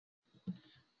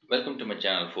Welcome to my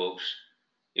channel, folks.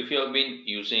 If you have been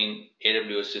using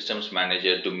AWS Systems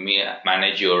Manager to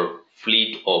manage your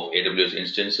fleet of AWS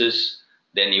instances,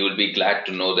 then you will be glad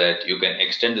to know that you can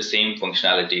extend the same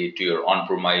functionality to your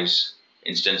on-premise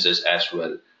instances as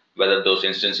well. Whether those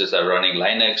instances are running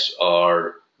Linux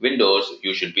or Windows,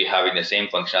 you should be having the same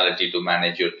functionality to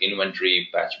manage your inventory,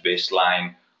 patch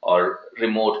baseline, or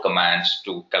remote commands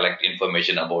to collect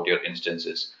information about your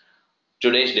instances.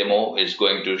 Today's demo is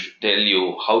going to tell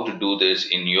you how to do this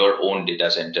in your own data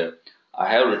center. I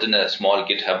have written a small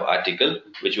GitHub article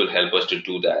which will help us to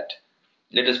do that.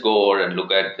 Let us go over and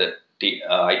look at the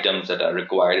items that are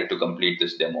required to complete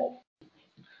this demo.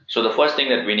 So the first thing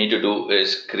that we need to do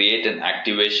is create an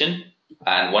activation.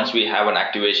 And once we have an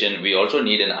activation, we also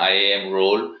need an IAM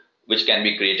role which can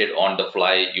be created on the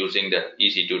fly using the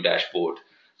EC2 dashboard.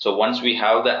 So once we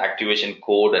have the activation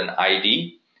code and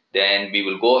ID, then we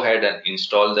will go ahead and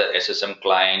install the SSM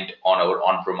client on our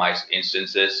on-premise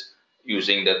instances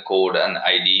using the code and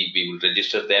ID. We will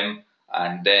register them,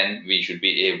 and then we should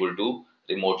be able to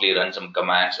remotely run some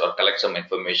commands or collect some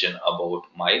information about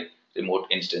my remote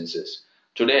instances.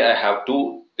 Today I have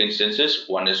two instances.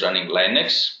 One is running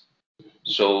Linux.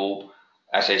 So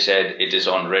as I said, it is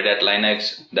on Red Hat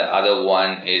Linux. The other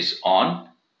one is on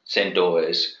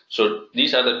CentOS. So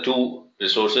these are the two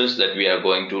resources that we are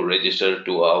going to register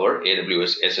to our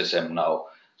AWS SSM now.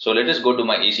 So let us go to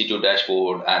my EC2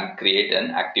 dashboard and create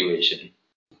an activation.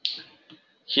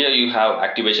 Here you have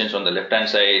activations on the left hand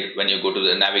side. When you go to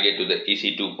the navigate to the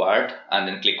EC2 part and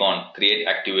then click on create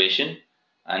activation,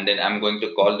 and then I'm going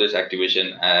to call this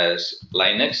activation as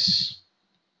Linux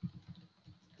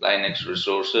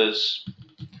resources,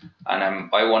 and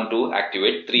I want to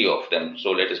activate 3 of them. So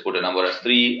let us put a number as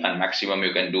 3, and maximum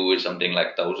you can do is something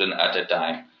like 1000 at a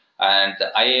time. And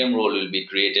the IAM role will be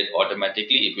created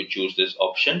automatically if you choose this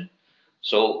option.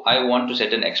 So I want to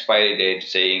set an expiry date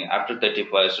saying after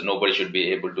 31st, nobody should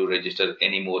be able to register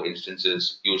any more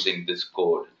instances using this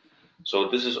code. So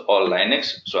this is all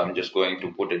Linux. So I'm just going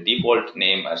to put a default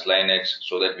name as Linux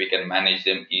so that we can manage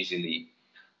them easily.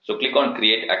 So click on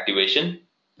create activation.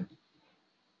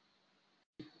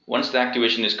 Once the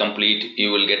activation is complete,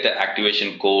 you will get the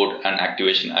activation code and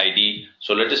activation ID.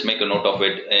 So let us make a note of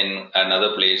it in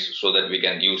another place so that we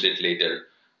can use it later.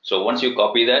 So once you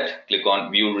copy that, click on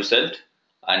view result,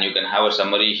 and you can have a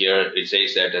summary here. It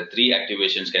says that 3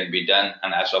 activations can be done,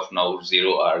 and as of now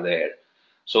 0 are there.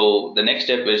 So the next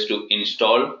step is to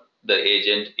install the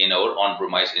agent in our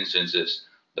on-premise instances.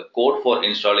 The code for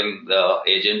installing the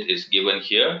agent is given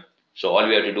here. So all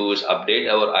we have to do is update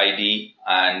our ID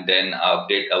and then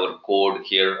update our code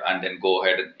here and then go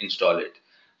ahead and install it.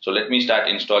 So let me start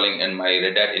installing in my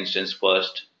Red Hat instance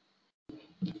first.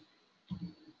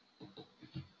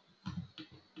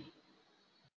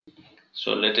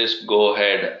 So let us go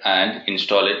ahead and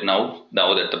install it now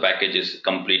that the package is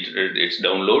completed its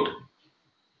download.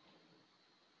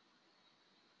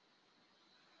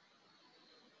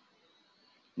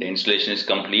 The installation is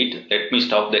complete. Let me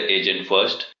stop the agent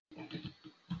first.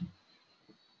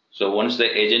 So once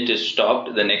the agent is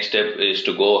stopped, the next step is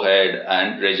to go ahead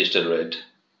and register it.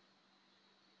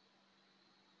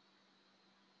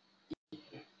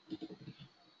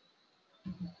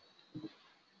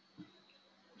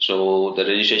 So the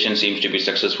registration seems to be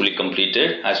successfully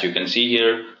completed, as you can see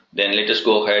here. Then let us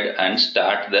go ahead and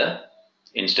start the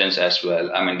instance as well,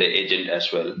 the agent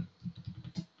as well.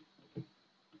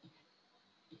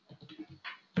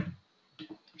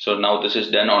 So now this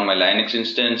is done on my Linux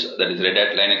instance, that is Red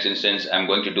Hat Linux instance. I'm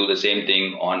going to do the same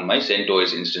thing on my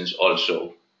CentOS instance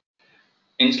also.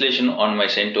 Installation on my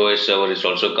CentOS server is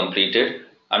also completed.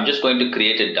 I'm just going to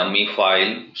create a dummy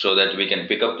file so that we can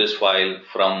pick up this file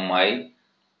from my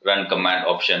run command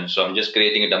option. So I'm just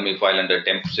creating a dummy file under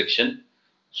temp section.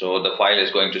 So the file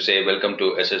is going to say welcome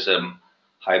to SSM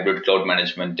hybrid cloud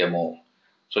management demo.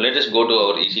 So let us go to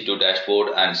our EC2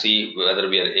 dashboard and see whether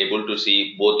we are able to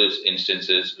see both these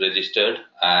instances registered,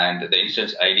 and the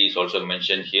instance ID is also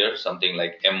mentioned here, something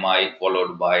like MI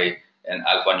followed by an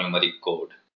alphanumeric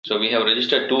code. So we have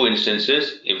registered 2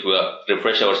 instances. If we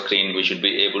refresh our screen, we should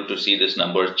be able to see this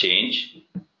number change.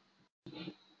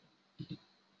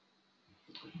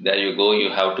 There you go, you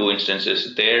have 2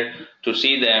 instances there. To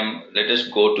see them, let us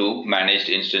go to managed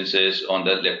instances on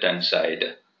the left hand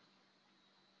side.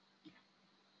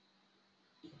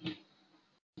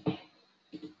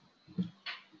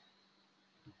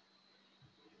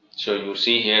 So you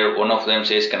see here, one of them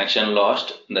says connection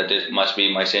lost. That is must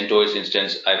be my CentOS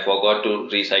instance. I forgot to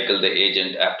recycle the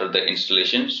agent after the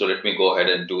installation. So let me go ahead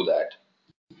and do that.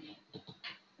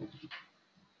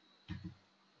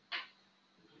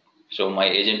 So my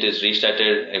agent is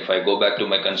restarted. If I go back to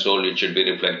my console, it should be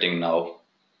reflecting now.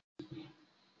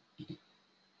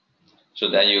 So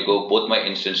there you go, both my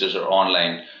instances are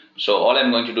online. So all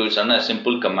I'm going to do is run a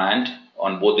simple command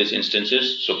on both these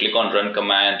instances. So click on run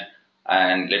command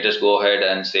and let us go ahead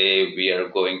and say we are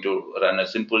going to run a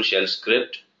simple shell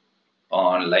script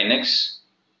on Linux,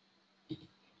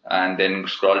 and then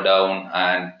scroll down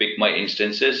and pick my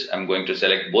instances. I'm going to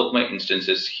select both my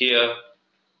instances here,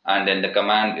 and then the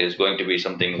command is going to be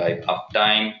something like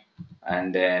uptime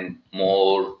and then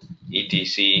more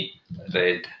etc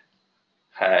red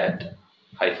hat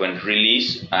hyphen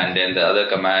release, and then the other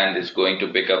command is going to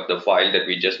pick up the file that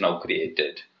we just now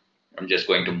created. I'm just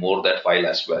going to more that file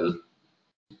as well.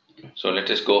 So let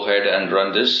us go ahead and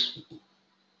run this.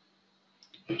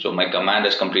 So my command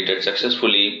has completed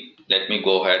successfully. Let me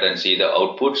go ahead and see the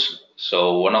outputs.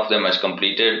 So one of them has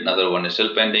completed, another one is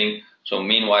still pending. So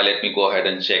meanwhile, let me go ahead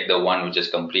and check the one which is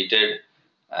completed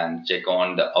and check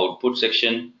on the output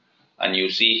section. And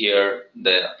you see here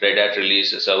the Red Hat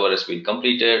release server has been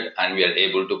completed and we are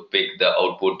able to pick the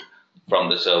output from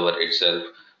the server itself.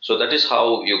 So that is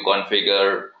how you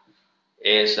configure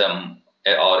ASM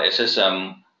or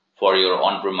SSM for your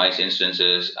on-premise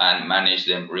instances and manage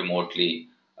them remotely.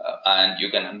 And you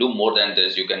can do more than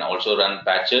this. You can also run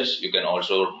patches. You can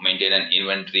also maintain an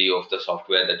inventory of the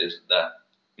software that is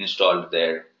installed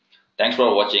there. Thanks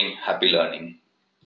for watching. Happy learning.